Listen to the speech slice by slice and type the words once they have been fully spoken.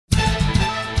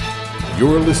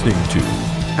You're listening to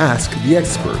Ask the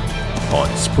Expert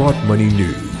on Sprott Money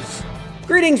News.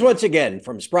 Greetings once again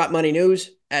from Sprott Money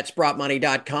News at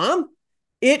sprottmoney.com.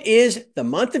 It is the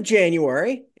month of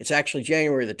January. It's actually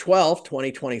January the 12th,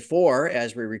 2024,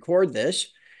 as we record this.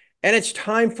 And it's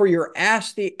time for your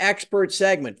Ask the Expert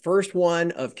segment, first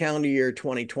one of calendar year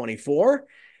 2024.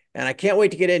 And I can't wait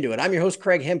to get into it. I'm your host,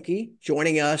 Craig Hemke.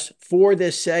 Joining us for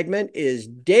this segment is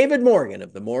David Morgan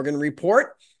of the Morgan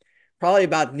Report, probably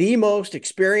about the most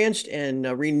experienced and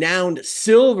renowned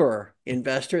silver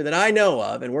investor that I know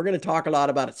of. And we're going to talk a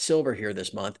lot about silver here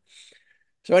this month.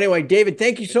 So anyway, David,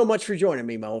 thank you so much for joining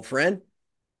me, my old friend.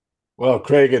 Well,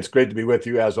 Craig, it's great to be with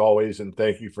you as always. And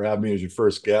thank you for having me as your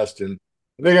first guest. And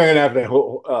I think I'm going to have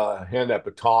to hand that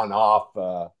baton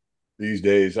off these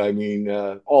days. I mean,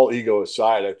 all ego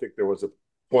aside, I think there was a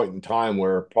point in time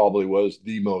where it probably was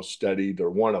the most studied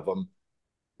or one of them,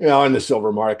 in the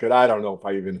silver market. I don't know if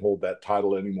I even hold that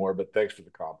title anymore, but thanks for the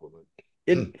compliment.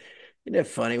 Isn't it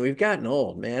funny? We've gotten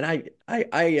old, man.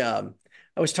 I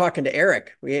was talking to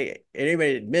Eric.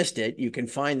 Anybody that missed it, you can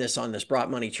find this on the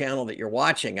Sprott Money channel that you're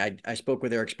watching. I spoke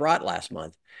with Eric Sprott last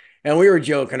month, and we were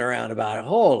joking around about it.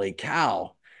 Holy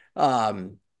cow. I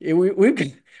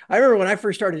remember when I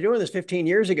first started doing this 15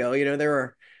 years ago,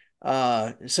 there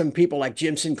were some people like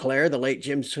Jim Sinclair, the late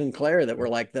Jim Sinclair, that were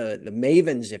like the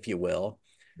mavens, if you will.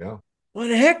 Yeah. What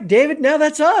the heck, David? Now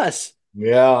that's us.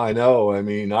 Yeah, I know. I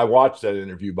mean, I watched that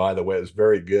interview, by the way. It was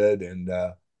very good. And,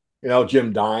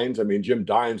 Jim Dines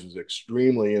was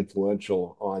extremely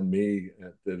influential on me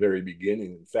at the very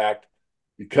beginning. In fact,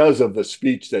 because of the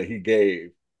speech that he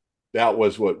gave, that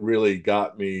was what really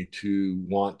got me to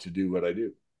want to do what I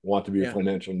do, want to be a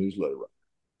financial newsletter writer.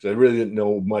 So I really didn't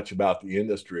know much about the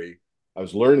industry. I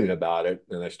was learning about it,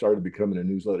 and I started becoming a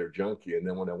newsletter junkie. And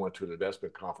then when I went to an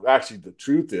investment conference, actually, the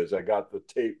truth is I got the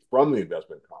tape from the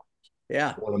investment conference.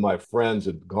 Yeah. One of my friends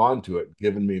had gone to it,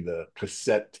 given me the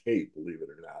cassette tape, believe it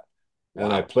or not. Wow.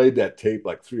 And I played that tape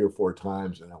like 3 or 4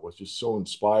 times, and I was just so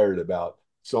inspired about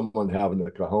someone having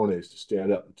the cojones to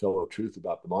stand up and tell the truth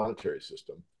about the monetary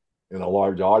system in a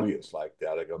large audience like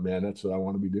that. I go, man, that's what I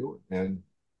want to be doing. And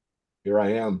here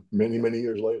I am many, many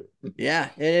years later. Yeah,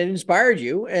 and it inspired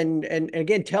you. And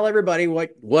again, tell everybody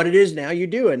what it is now you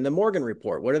do in the Morgan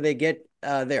Report. What do they get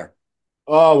there?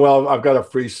 Oh, well, I've got a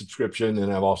free subscription,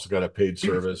 and I've also got a paid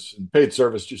service. And paid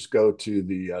service, just go to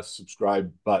the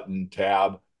subscribe button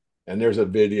tab, and there's a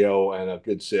video and a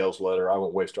good sales letter. I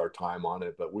won't waste our time on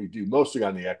it, but we do mostly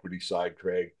on the equity side,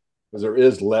 Craig, because there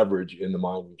is leverage in the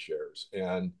mining shares.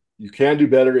 And you can do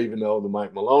better, even though the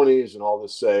Mike Maloney's and all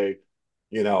this say,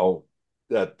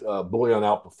 that bullion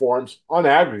outperforms. On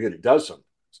aggregate, it does sometimes.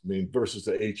 I mean, versus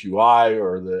the HUI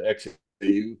or the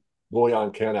XAU,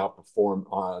 bullion can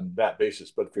outperform on that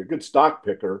basis. But if you're a good stock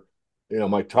picker,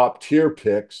 my top tier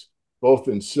picks, both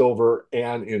in silver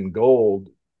and in gold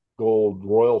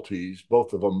royalties,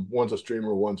 both of them, one's a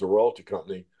streamer, one's a royalty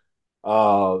company.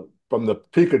 From the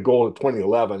peak of gold in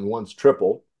 2011, one's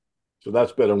triple. So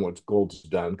that's better than what gold's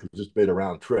done because it's made a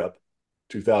round trip,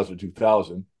 2000 to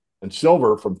 2000. And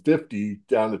silver from 50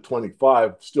 down to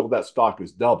 25, still that stock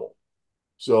is double.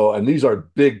 So, and these are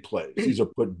big plays. These are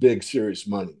put big, serious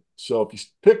money. So if you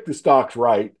pick the stocks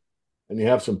right and you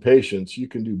have some patience, you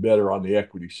can do better on the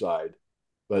equity side.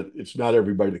 But it's not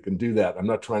everybody that can do that. I'm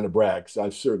not trying to brag because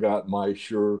I've sure got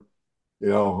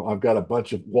I've got a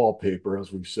bunch of wallpaper,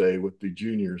 as we say, with the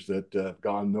juniors that have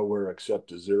gone nowhere except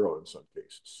to zero in some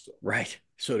cases. So. Right.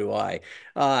 So do I.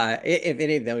 If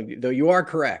anything, though, you are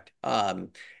correct.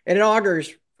 And it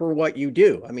augurs for what you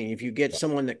do. I mean, if you get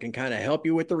someone that can kind of help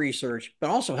you with the research, but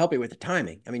also help you with the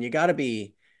timing. I mean, you got to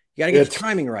get the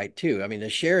timing right too. I mean, the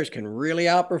shares can really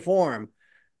outperform,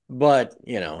 but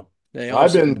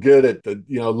I've been good at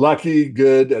lucky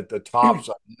good at the tops.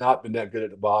 I've not been that good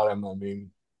at the bottom. I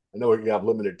mean, I know we have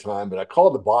limited time, but I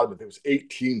called the bottom. I think it was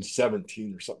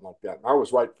 1817 or something like that. And I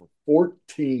was right for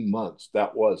 14 months.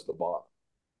 That was the bottom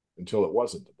until it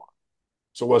wasn't the bottom.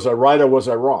 So was I right or was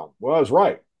I wrong? Well, I was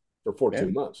right for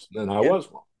 14 months. And then I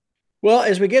was wrong. Well,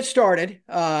 as we get started,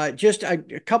 just a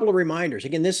couple of reminders.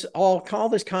 Again, all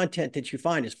this content that you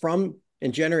find is from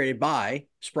and generated by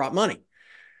Sprott Money.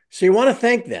 So you want to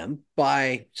thank them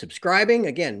by subscribing.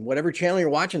 Again, whatever channel you're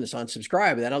watching this on,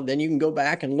 subscribe. Then you can go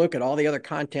back and look at all the other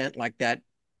content like that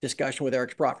discussion with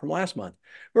Eric Sprott from last month.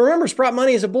 But remember, Sprott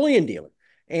Money is a bullion dealer,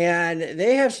 and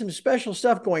they have some special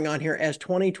stuff going on here as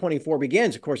 2024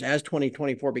 begins. Of course, as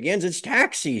 2024 begins, it's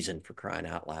tax season, for crying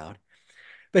out loud.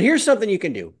 But here's something you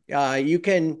can do. You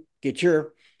can get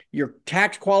your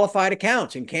tax qualified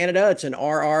accounts. In Canada, it's an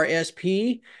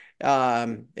RRSP,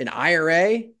 an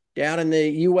IRA. Down in the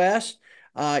U.S.,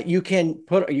 You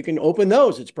can open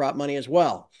those at Sprott Money as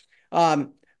well.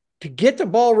 To get the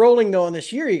ball rolling though on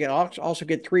this year, you can also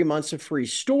get 3 months of free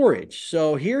storage.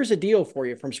 So here's a deal for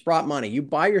you from Sprott Money. You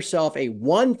buy yourself a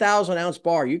 1,000-ounce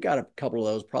bar. You got a couple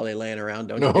of those probably laying around,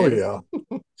 don't you, David? Yeah.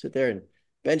 Sit there and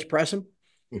bench press them.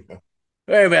 Yeah.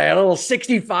 Hey man, a little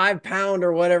 65-pound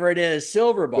or whatever it is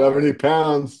silver bar. 70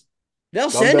 pounds.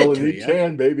 They'll send Dumbbell it in to each you.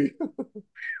 hand, baby.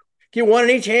 Get one in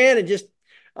each hand and just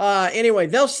anyway,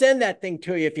 they'll send that thing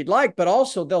to you if you'd like, but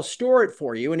also they'll store it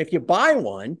for you. And if you buy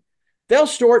one, they'll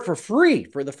store it for free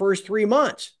for the first 3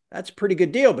 months. That's a pretty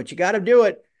good deal, but you got to do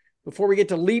it before we get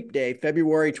to Leap Day,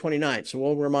 February 29th. So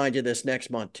we'll remind you this next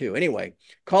month too. Anyway,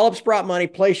 call up Sprott Money,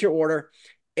 place your order,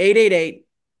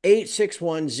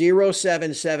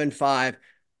 888-861-0775.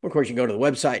 Of course, you can go to the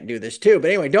website and do this too. But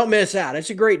anyway, don't miss out.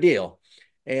 It's a great deal.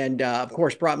 And of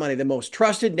course, Sprott Money, the most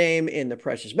trusted name in the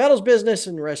precious metals business.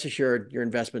 And rest assured, your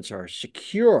investments are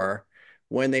secure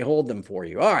when they hold them for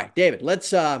you. All right, David,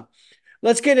 let's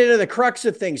get into the crux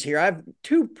of things here. I have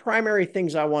 2 primary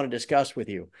things I want to discuss with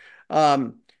you.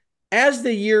 As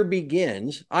the year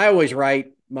begins, I always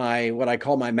write what I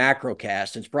call my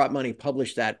macrocast, and Sprott Money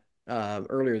published that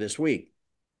earlier this week.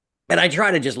 And I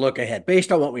try to just look ahead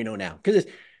based on what we know now, because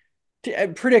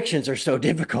predictions are so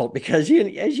difficult because,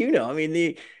 as you know, I mean,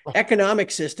 the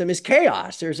economic system is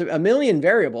chaos. There's a million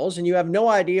variables, and you have no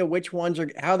idea which ones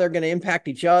are how they're going to impact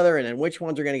each other, and then which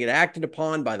ones are going to get acted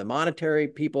upon by the monetary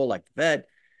people like the Fed.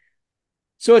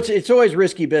 So it's always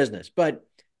risky business. But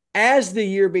as the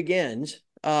year begins,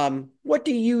 what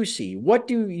do you see? What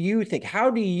do you think? How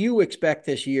do you expect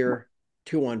this year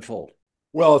to unfold?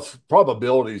 Well, it's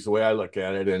probabilities the way I look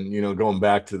at it. And, going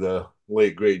back to the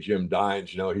late, great Jim Dines,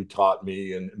 he taught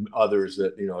me and others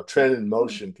that, a trend in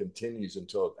motion continues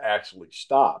until it actually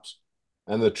stops.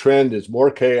 And the trend is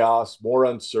more chaos, more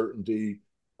uncertainty,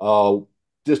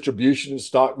 distribution in the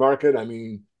stock market. I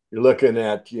mean, you're looking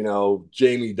at,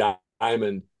 Jamie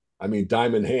Dimon. I mean,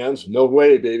 Diamond Hands, no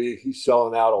way, baby. He's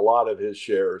selling out a lot of his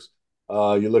shares.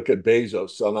 You look at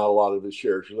Bezos selling out a lot of his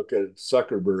shares. You look at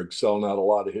Zuckerberg selling out a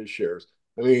lot of his shares.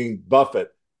 I mean,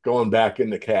 Buffett going back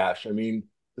into cash. I mean,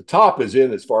 the top is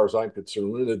in as far as I'm concerned.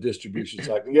 We're in the distribution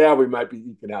cycle. Yeah, we might be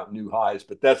eking out new highs,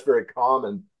 but that's very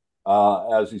common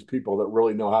as these people that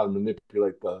really know how to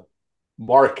manipulate the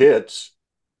markets.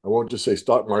 I won't just say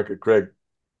stock market, Craig,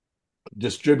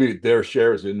 distribute their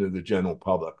shares into the general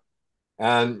public.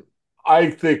 And I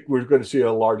think we're going to see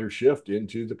a larger shift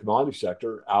into the commodity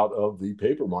sector out of the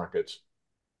paper markets.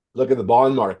 Look at the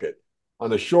bond market. On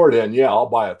the short end, yeah, I'll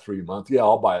buy a 3-month. Yeah,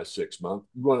 I'll buy a 6-month.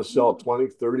 You want to sell a 20,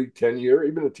 30, 10-year,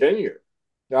 even a 10-year.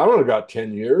 Now, I don't know about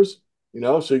 10 years,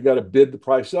 so you got to bid the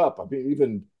price up. I mean,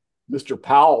 even Mr.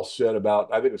 Powell said about,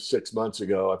 I think it was 6 months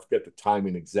ago, I forget the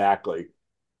timing exactly,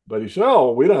 but he said,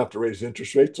 oh, we don't have to raise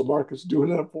interest rates. The market's doing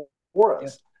that for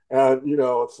us. Yeah. And,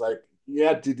 it's like,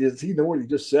 yeah, does he know what he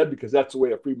just said? Because that's the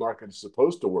way a free market is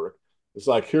supposed to work. It's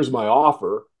like, here's my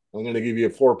offer. I'm going to give you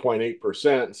a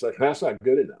 4.8%. It's like, that's not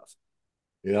good enough.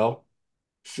 So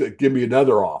give me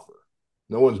another offer.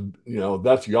 No one's,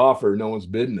 that's the offer. No one's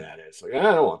bidding at it. It's like,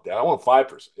 I don't want that. I want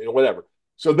 5%, whatever.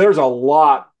 So there's a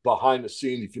lot behind the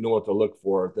scenes, if you know what to look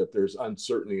for, that there's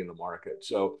uncertainty in the market.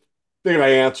 So I think I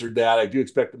answered that. I do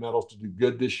expect the metals to do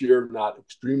good this year, not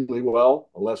extremely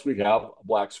well, unless we have a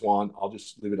black swan. I'll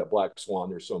just leave it at black swan.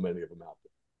 There's so many of them out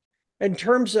there. In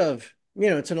terms of,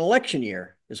 it's an election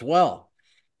year as well.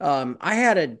 I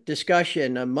had a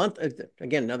discussion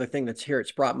again, another thing that's here at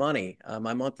Sprott Money,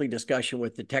 my monthly discussion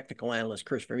with the technical analyst,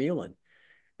 Chris Vermeulen.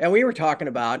 And we were talking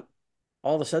about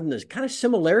all of a sudden there's kind of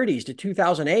similarities to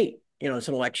 2008. It's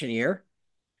an election year.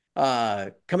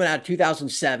 Coming out of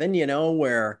 2007,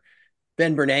 where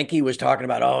Ben Bernanke was talking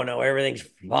about, oh, no, everything's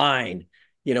fine.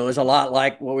 It was a lot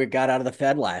like what we got out of the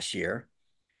Fed last year.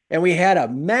 And we had a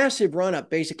massive run up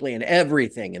basically in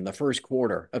everything in the first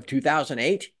quarter of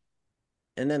 2008.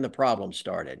 And then the problem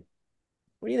started.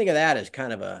 What do you think of that as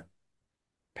kind of a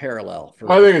parallel?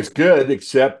 I think it's good,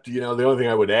 except, the only thing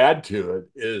I would add to it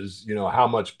is, how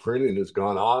much printing has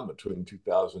gone on between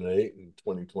 2008 and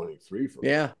 2023.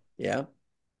 Yeah.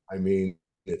 I mean,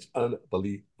 it's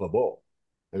unbelievable.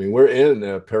 I mean, we're in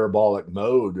a parabolic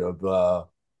mode of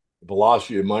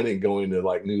velocity of money going to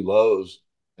like new lows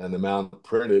and the amount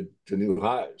printed to new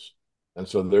highs. And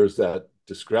so there's that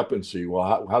discrepancy.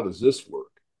 Well, how does this work?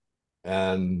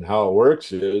 And how it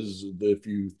works is, if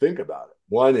you think about it,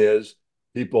 one is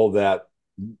people that,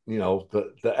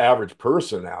 the average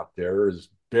person out there is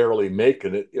barely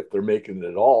making it, if they're making it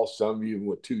at all, some even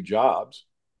with 2 jobs.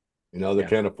 They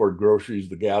can't afford groceries,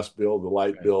 the gas bill, the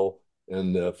light bill,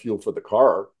 and the fuel for the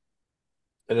car.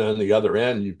 And then on the other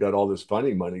end, you've got all this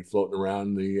funny money floating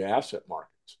around the asset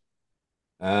markets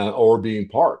or being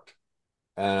parked.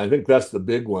 And I think that's the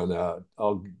big one.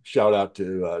 I'll shout out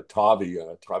to Tavi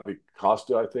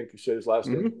Costa, I think you said his last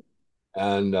name.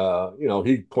 And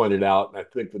he pointed out, and I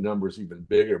think the number is even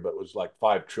bigger, but it was like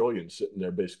 5 trillion sitting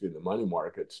there basically in the money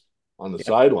markets on the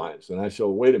sidelines. And I said,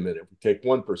 well, wait a minute, if we take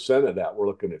 1% of that, we're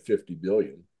looking at 50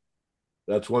 billion.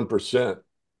 That's 1%.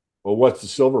 Well, what's the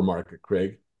silver market,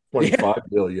 Craig? 25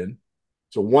 billion.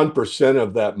 So 1%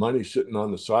 of that money sitting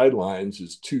on the sidelines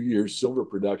is 2 years silver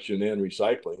production and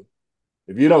recycling.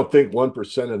 If you don't think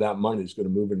 1% of that money is going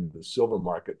to move into the silver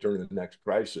market during the next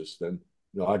crisis, then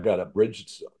I got a bridge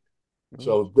to sell.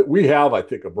 So we have, I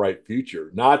think, a bright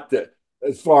future. Not that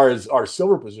as far as our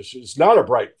silver position, it's not a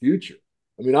bright future.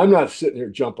 I mean, I'm not sitting here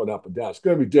jumping up and down. It's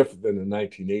going to be different than in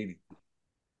 1980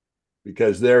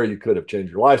 because there you could have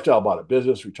changed your lifestyle, bought a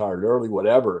business, retired early,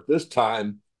 whatever. This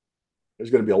time, there's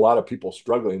going to be a lot of people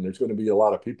struggling. There's going to be a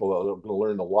lot of people that are going to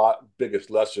learn the biggest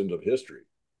lessons of history.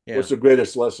 Yeah. What's the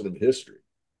greatest lesson of history?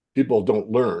 People don't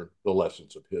learn the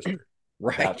lessons of history.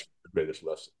 Right. That's the greatest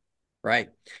lesson. Right.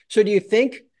 So do you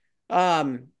think,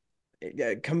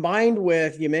 combined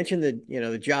with, you mentioned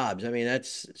the jobs, I mean,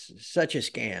 that's such a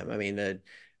scam. I mean,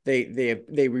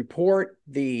 they report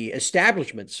the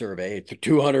establishment survey to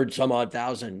 200 some odd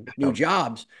thousand new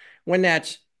jobs when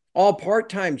that's all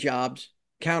part-time jobs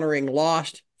countering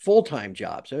lost full-time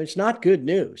jobs. I mean, it's not good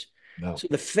news. No. So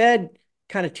the Fed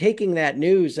kind of taking that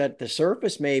news at the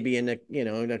surface, maybe, and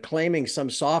claiming some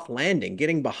soft landing,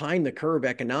 getting behind the curve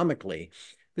economically.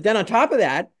 But then on top of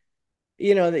that,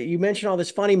 that you mentioned all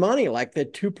this funny money, like the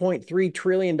 $2.3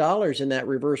 trillion in that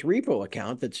reverse repo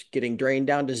account that's getting drained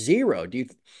down to zero.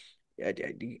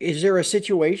 Is there a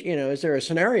situation, is there a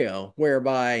scenario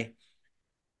whereby,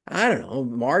 I don't know,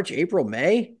 March, April,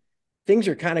 May, things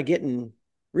are kind of getting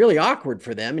really awkward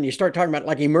for them, and you start talking about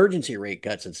like emergency rate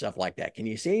cuts and stuff like that? Can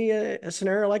you see a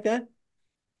scenario like that?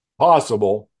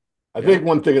 Possible. I think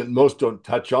one thing that most don't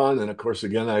touch on, and of course,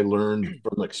 again, I learned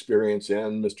from experience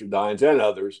and Mr. Dines and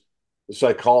others, the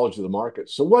psychology of the market.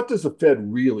 So what does the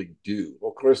Fed really do?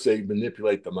 Well, of course, they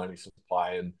manipulate the money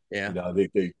supply and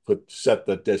they set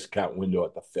the discount window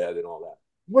at the Fed and all that.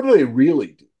 What do they really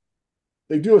do?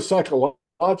 They do a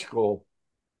psychological,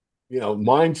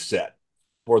 mindset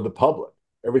for the public.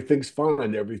 Everything's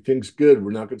fine. Everything's good.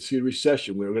 We're not going to see a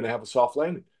recession. We're going to have a soft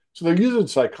landing. So they're using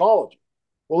psychology.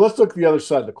 Well, let's look at the other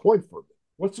side of the coin for a minute.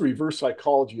 What's the reverse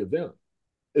psychology of them?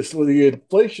 It's the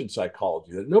inflation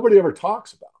psychology that nobody ever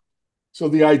talks about. So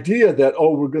the idea that,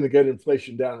 we're going to get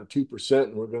inflation down to 2%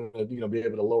 and we're going to be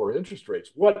able to lower interest rates.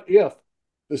 What if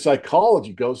the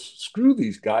psychology goes, screw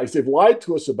these guys. They've lied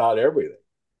to us about everything.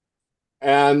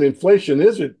 And inflation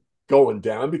isn't going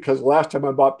down because the last time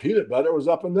I bought peanut butter, it was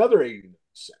up another 80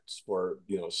 cents for,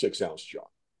 a 6-ounce jar.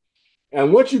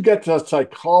 And once you get to the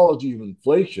psychology of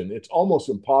inflation, it's almost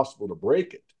impossible to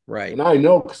break it. Right. And I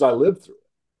know because I lived through it.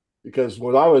 Because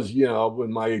when I was,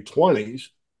 in my 20s,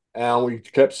 and we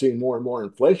kept seeing more and more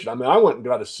inflation. I mean, I went and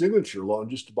got a signature loan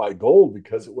just to buy gold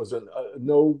because it was a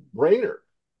no-brainer.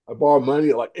 I borrowed money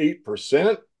at like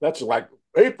 8%. That's like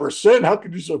 8%. How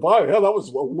could you survive? Hell, that was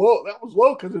low. That was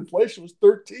low because inflation was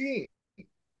 13.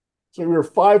 So we were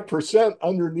 5%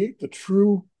 underneath the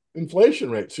true inflation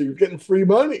rate. So you're getting free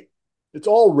money. It's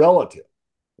all relative.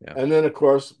 Yeah. And then, of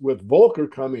course, with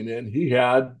Volcker coming in, he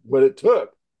had what it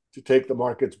took to take the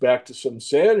markets back to some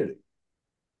sanity.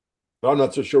 But I'm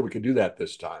not so sure we can do that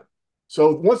this time.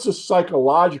 So once the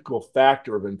psychological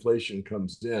factor of inflation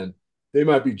comes in, they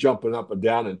might be jumping up and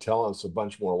down and telling us a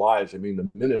bunch more lies. I mean, the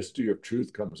Ministry of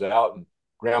Truth comes out and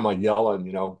Grandma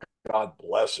Yellen, God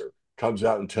bless her, comes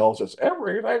out and tells us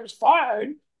everything's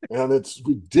fine. And it's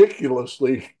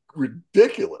ridiculously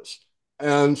ridiculous.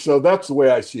 And so that's the way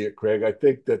I see it, Craig. I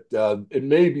think that it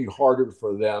may be harder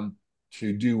for them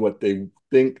to do what they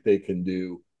think they can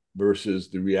do versus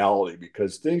the reality,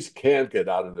 because things can get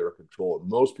out of their control.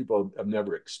 Most people have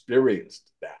never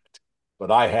experienced that, but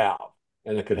I have.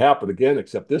 And it could happen again,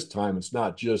 except this time it's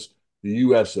not just the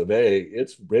US of A.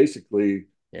 It's basically,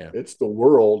 it's the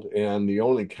world, and the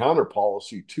only counter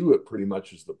policy to it pretty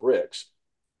much is the BRICS.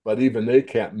 But even they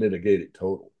can't mitigate it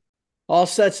totally. All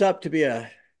sets up to be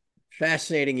a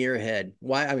fascinating year ahead.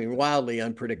 Wildly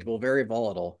unpredictable, very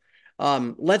volatile.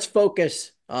 Let's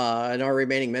focus in our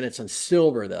remaining minutes on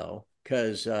silver, though,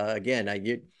 because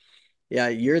again,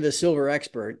 you're the silver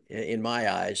expert in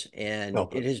my eyes, and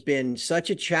it has been such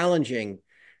a challenging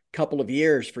couple of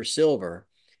years for silver,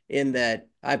 in that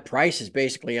price is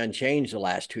basically unchanged the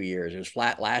last 2 years. It was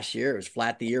flat last year. It was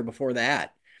flat the year before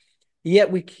that.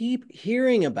 Yet we keep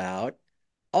hearing about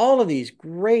all of these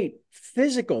great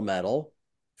physical metal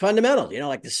fundamentals,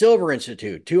 like the Silver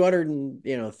Institute,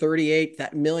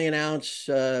 238 million ounce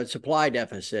supply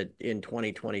deficit in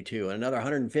 2022, and another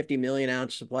 150 million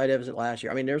ounce supply deficit last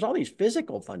year. I mean, there's all these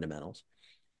physical fundamentals.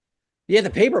 Yeah,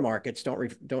 the paper markets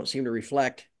don't seem to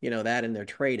reflect, that in their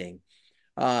trading.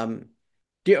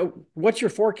 What's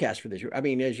your forecast for this year? I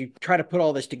mean, as you try to put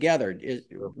all this together,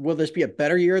 will this be a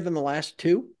better year than the last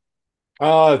two?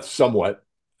 Somewhat,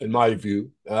 in my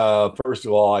view. First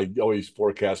of all, I always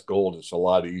forecast gold. It's a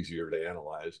lot easier to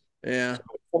analyze. Yeah. So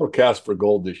my forecast for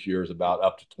gold this year is about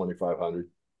up to 2,500.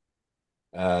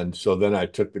 And so then I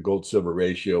took the gold silver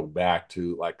ratio back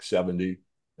to like 70,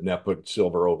 and that put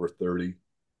silver over 30,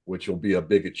 which will be a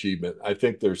big achievement. I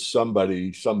think there's some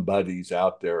buddies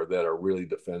out there that are really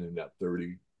defending that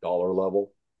 $30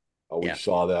 level. We Yeah.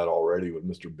 saw that already with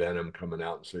Mr. Benham coming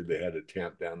out and saying they had to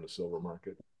tamp down the silver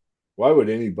market. Why would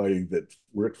anybody that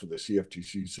worked for the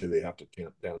CFTC say they have to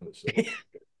tamp down the silver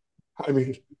market? I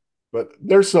mean, but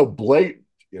they're so blatant,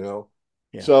 Yeah.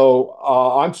 So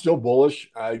I'm still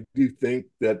bullish. I do think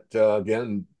that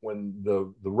again, when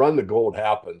the run to gold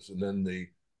happens and then the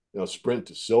sprint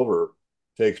to silver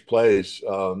takes place,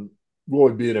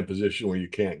 we'll be in a position where you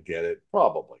can't get it,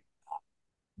 probably.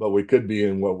 But we could be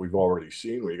in what we've already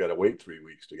seen, where you got to wait 3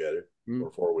 weeks to get it,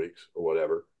 or 4 weeks, or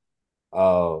whatever.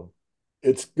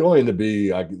 It's going to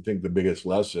be, I think, the biggest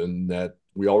lesson that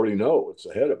we already know it's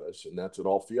ahead of us, and that's that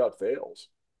all fiat fails.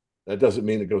 That doesn't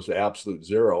mean it goes to absolute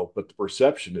zero, but the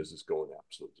perception is it's going to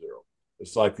absolute zero.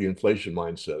 It's like the inflation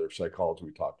mindset or psychology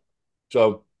we talked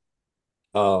about.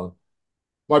 So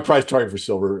my price target for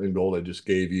silver and gold I just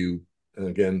gave you, and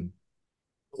again,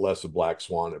 less a black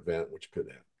swan event, which could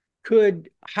happen.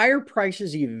 Could higher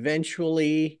prices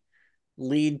eventually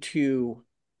lead to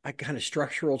kind of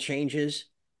structural changes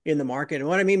in the market? And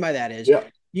what I mean by that is,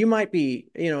 you might be,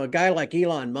 a guy like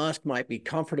Elon Musk might be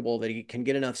comfortable that he can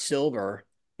get enough silver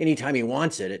anytime he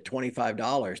wants it at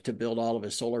 $25 to build all of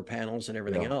his solar panels and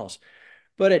everything else.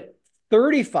 But at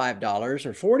 $35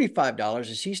 or $45,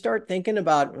 does he start thinking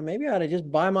about, well, maybe I ought to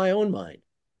just buy my own mine?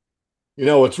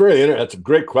 It's very interesting. That's a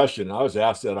great question. I was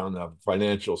asked that on the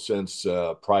Financial Sense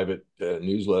private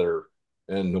newsletter,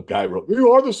 and the guy wrote,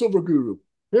 "You are the silver guru."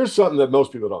 Here's something that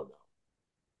most people don't know.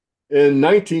 In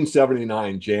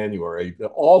 1979, January, the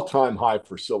all-time high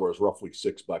for silver was roughly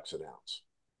 $6 an ounce.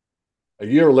 A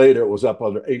year later, it was up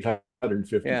under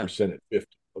 850% at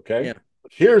 50. Okay. Yeah.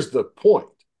 But here's the point.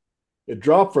 It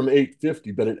dropped from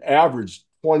 850, but it averaged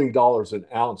 $20 an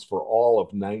ounce for all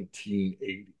of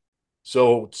 1980.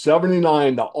 So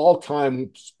 79, the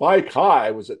all-time spike high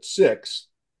was at 6.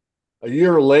 A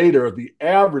year later, the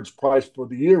average price for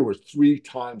the year was 3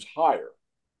 times higher.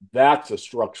 That's a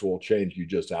structural change you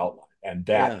just outlined. And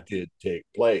that did take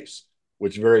place,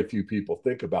 which very few people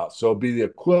think about. So it'd be the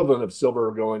equivalent of silver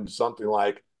going to something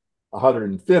like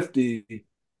 150,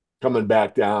 coming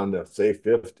back down to, say,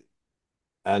 50,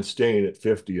 and staying at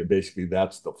 50. And basically,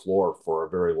 that's the floor for a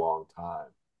very long time.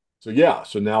 So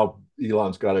now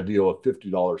Elon's got to deal with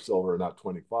 $50 silver and not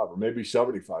 25, or maybe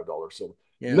 $75 silver.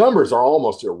 Yeah. Numbers are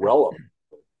almost irrelevant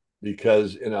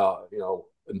because in a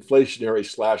inflationary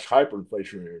 /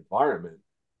 hyperinflationary environment,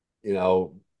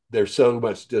 there's so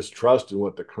much distrust in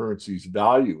what the currency's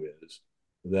value is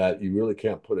that you really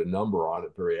can't put a number on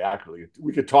it very accurately.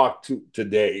 We could talk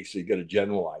today so you get a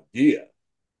general idea.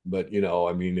 But,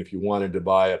 if you wanted to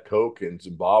buy a Coke in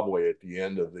Zimbabwe at the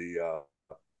end of the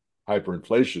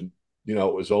hyperinflation,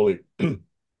 it was only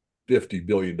 $50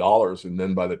 billion. And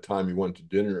then by the time you went to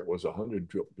dinner, it was 100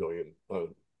 billion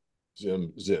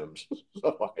Zims.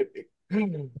 So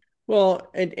well,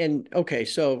 and okay,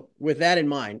 so with that in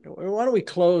mind, why don't we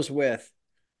close with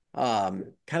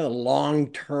kind of the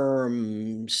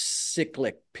long-term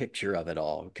cyclic picture of it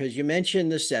all? Because you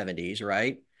mentioned the 70s,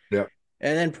 right? Yeah.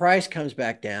 And then price comes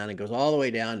back down and goes all the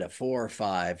way down to 4 or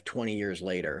 5, 20 years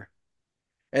later.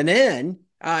 And then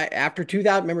after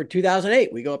 2000, remember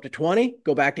 2008, we go up to 20,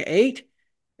 go back to 8,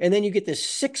 and then you get this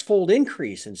 6-fold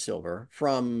increase in silver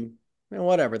from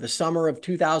the summer of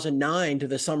 2009 to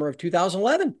the summer of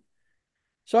 2011.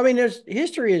 So, I mean,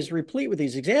 history is replete with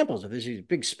these examples of these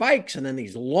big spikes and then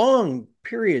these long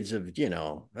periods of,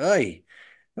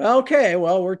 okay,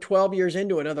 well, we're 12 years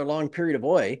into another long period of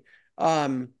oil.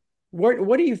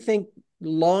 What do you think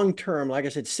long-term, like I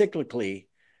said, cyclically,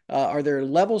 are there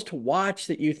levels to watch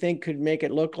that you think could make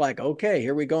it look like, okay,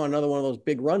 here we go, another one of those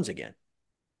big runs again?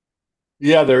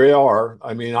 Yeah, there are.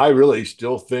 I mean, I really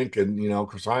still think, and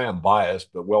because I am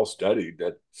biased but well studied,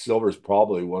 that silver is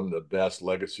probably one of the best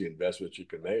legacy investments you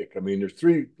can make. I mean, there's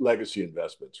 3 legacy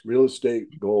investments: real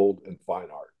estate, gold, and fine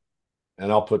art.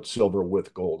 And I'll put silver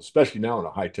with gold, especially now in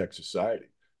a high-tech society.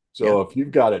 So if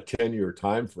you've got a 10-year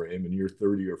time frame and you're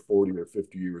 30 or 40 or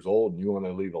 50 years old and you want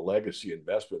to leave a legacy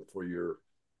investment for your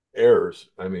heirs,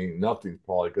 I mean, nothing's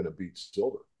probably going to beat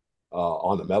silver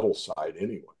on the metal side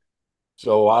anyway.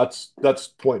 So that's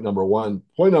point number one.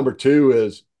 Point number two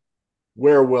is,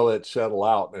 where will it settle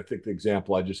out? And I think the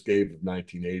example I just gave of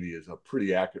 1980 is a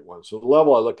pretty accurate one. So the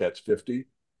level I look at is 50.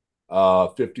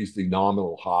 50 is the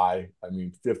nominal high. I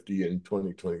mean, 50 in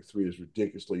 2023 is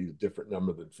ridiculously a different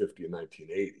number than 50 in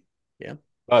 1980. Yeah.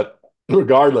 But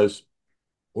regardless,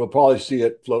 we'll probably see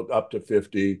it float up to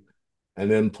 50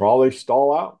 and then probably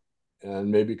stall out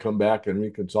and maybe come back and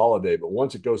reconsolidate. But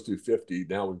once it goes through 50,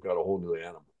 now we've got a whole new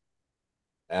animal.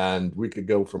 And we could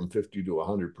go from 50 to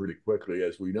 100 pretty quickly,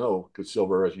 as we know, because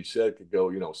silver, as you said, could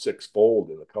go, six-fold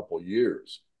in a couple of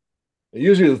years. And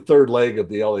usually the third leg of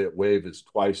the Elliott wave is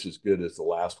twice as good as the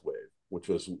last wave, which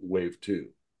was wave two,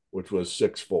 which was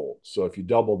six-fold. So if you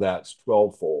double that, it's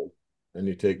 12-fold, and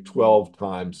you take 12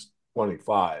 times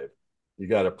 25, you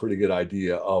got a pretty good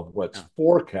idea of what's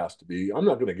forecast to be. I'm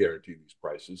not going to guarantee these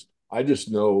prices. I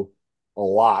just know a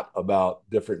lot about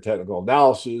different technical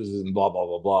analysis and blah, blah,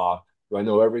 blah, blah. Do I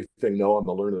know everything? No, I'm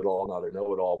a learn it all, not a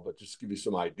know it all, but just to give you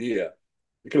some idea.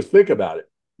 Because think about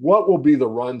it. What will be the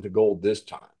run to gold this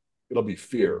time? It'll be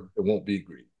fear. It won't be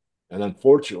greed. And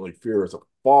unfortunately, fear is a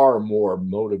far more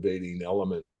motivating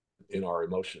element in our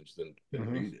emotions than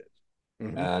greed is.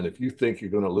 And if you think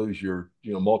you're going to lose your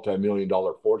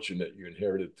multi-million-dollar fortune that you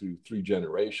inherited through 3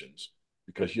 generations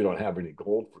because you don't have any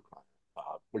gold for crying,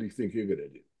 what do you think you're going to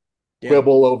do? Yeah.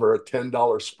 Quibble over a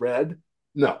 $10 spread?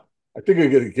 No. I think you're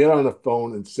going to get on the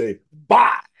phone and say,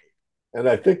 buy. And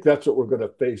I think that's what we're going to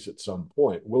face at some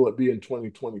point. Will it be in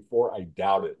 2024? I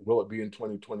doubt it. Will it be in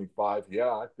 2025?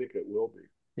 Yeah, I think it will be.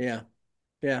 Yeah.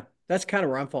 Yeah. That's kind of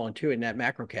where I'm falling too in that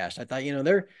macrocast. I thought,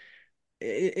 they're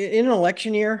in an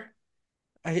election year.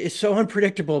 It's so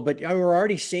unpredictable, but we're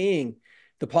already seeing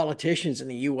the politicians in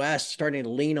the U.S. starting to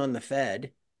lean on the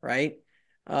Fed, right?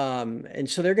 And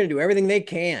so they're going to do everything they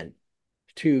can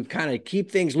to kind of keep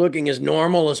things looking as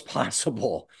normal as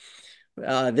possible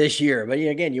this year. But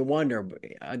again, you wonder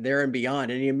there and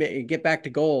beyond. And you get back to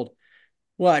gold,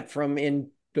 from in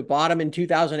the bottom in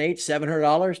 2008,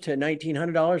 $700 to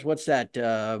 $1,900. What's that?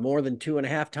 More than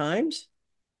 2.5 times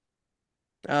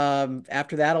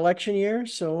after that election year.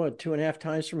 So 2.5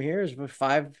 times from here is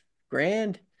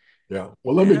 $5,000. Yeah.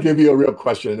 Well, let me give you a real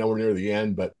question. I know we're near the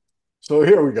end, but so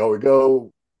here we go.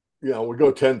 We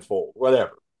go tenfold,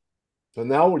 whatever. So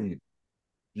now what do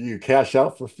you cash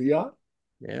out for fiat?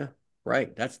 Yeah,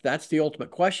 right. That's the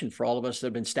ultimate question for all of us that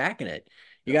have been stacking it.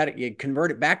 You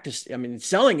convert it back to,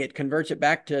 selling it converts it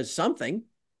back to something.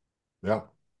 Yeah.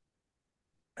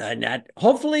 And that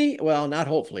hopefully, well, not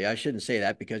hopefully, I shouldn't say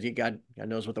that because God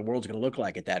knows what the world's going to look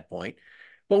like at that point.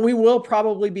 But we will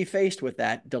probably be faced with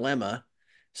that dilemma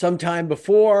sometime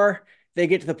before they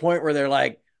get to the point where they're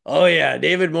like, oh yeah,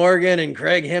 David Morgan and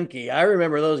Craig Hemke. I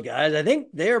remember those guys. I think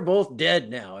they're both dead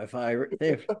now.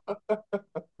 Hopefully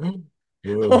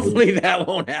that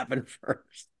won't happen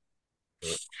first.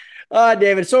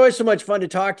 David, it's always so much fun to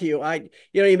talk to you.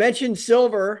 You mentioned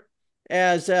silver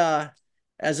as a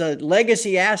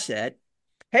legacy asset.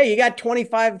 Hey, you got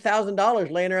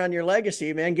 $25,000 laying around your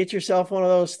legacy, man. Get yourself one of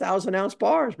those 1,000-ounce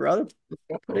bars, brother.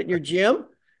 Put it in your gym,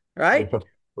 right? Right.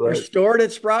 Or stored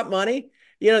at Sprott Money.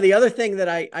 The other thing that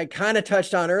I kind of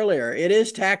touched on earlier, it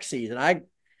is tax season. I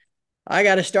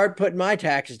got to start putting my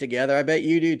taxes together. I bet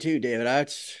you do too, David.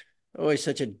 It's always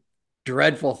such a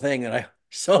dreadful thing that I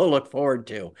so look forward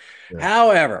to. Yeah.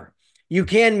 However, you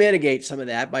can mitigate some of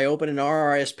that by opening an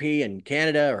RRSP in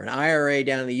Canada or an IRA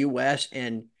down in the US,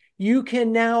 and you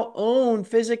can now own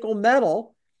physical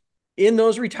metal in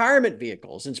those retirement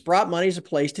vehicles. And Sprott Money is a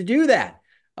place to do that.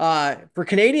 For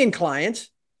Canadian clients,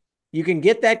 you can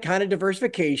get that kind of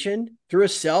diversification through a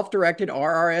self-directed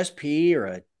RRSP or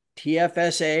a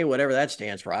TFSA, whatever that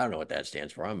stands for. I don't know what that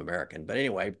stands for. I'm American. But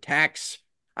anyway, tax.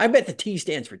 I bet the T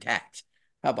stands for tax.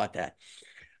 How about that?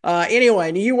 Anyway,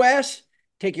 in the U.S.,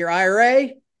 take your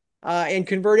IRA and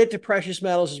convert it to precious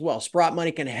metals as well. Sprott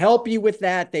Money can help you with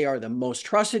that. They are the most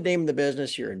trusted name in the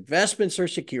business. Your investments are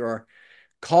secure.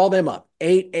 Call them up,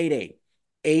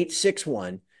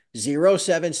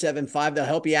 888-861-0775. They'll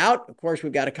help you out. Of course,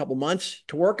 we've got a couple months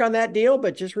to work on that deal,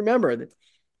 but just remember that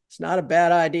it's not a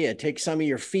bad idea. Take some of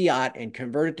your fiat and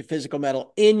convert it to physical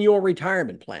metal in your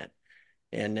retirement plan,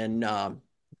 and then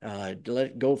let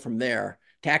it go from there.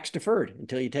 Tax deferred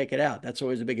until you take it out. That's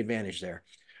always a big advantage there.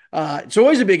 It's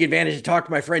always a big advantage to talk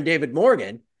to my friend David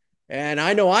Morgan, and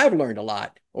I know I've learned a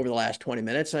lot over the last 20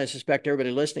 minutes, and I suspect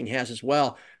everybody listening has as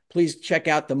well. Please check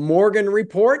out the Morgan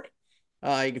Report.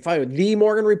 You can find it at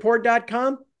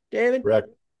themorganreport.com, David. Correct.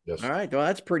 Yes. All right. Well,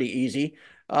 that's pretty easy.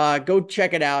 Go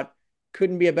check it out.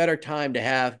 Couldn't be a better time to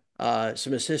have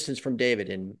some assistance from David,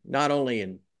 and not only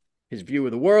in his view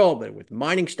of the world, but with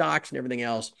mining stocks and everything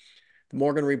else.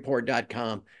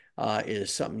 TheMorganReport.com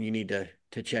is something you need to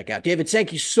check out. David,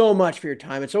 thank you so much for your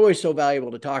time. It's always so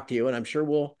valuable to talk to you, and I'm sure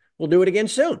we'll do it again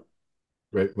soon.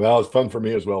 Great. Well, it's fun for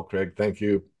me as well, Craig. Thank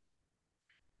you.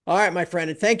 All right, my friend.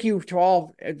 And thank you to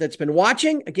all that's been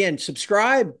watching. Again,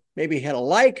 subscribe, maybe hit a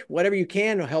like, whatever you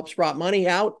can to help Sprott Money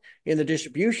out in the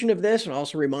distribution of this. And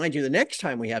also remind you the next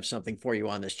time we have something for you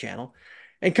on this channel.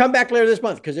 And come back later this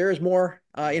month because there is more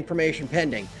information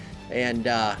pending. And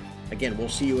again, we'll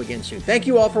see you again soon. Thank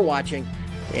you all for watching.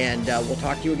 And we'll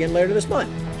talk to you again later this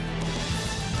month.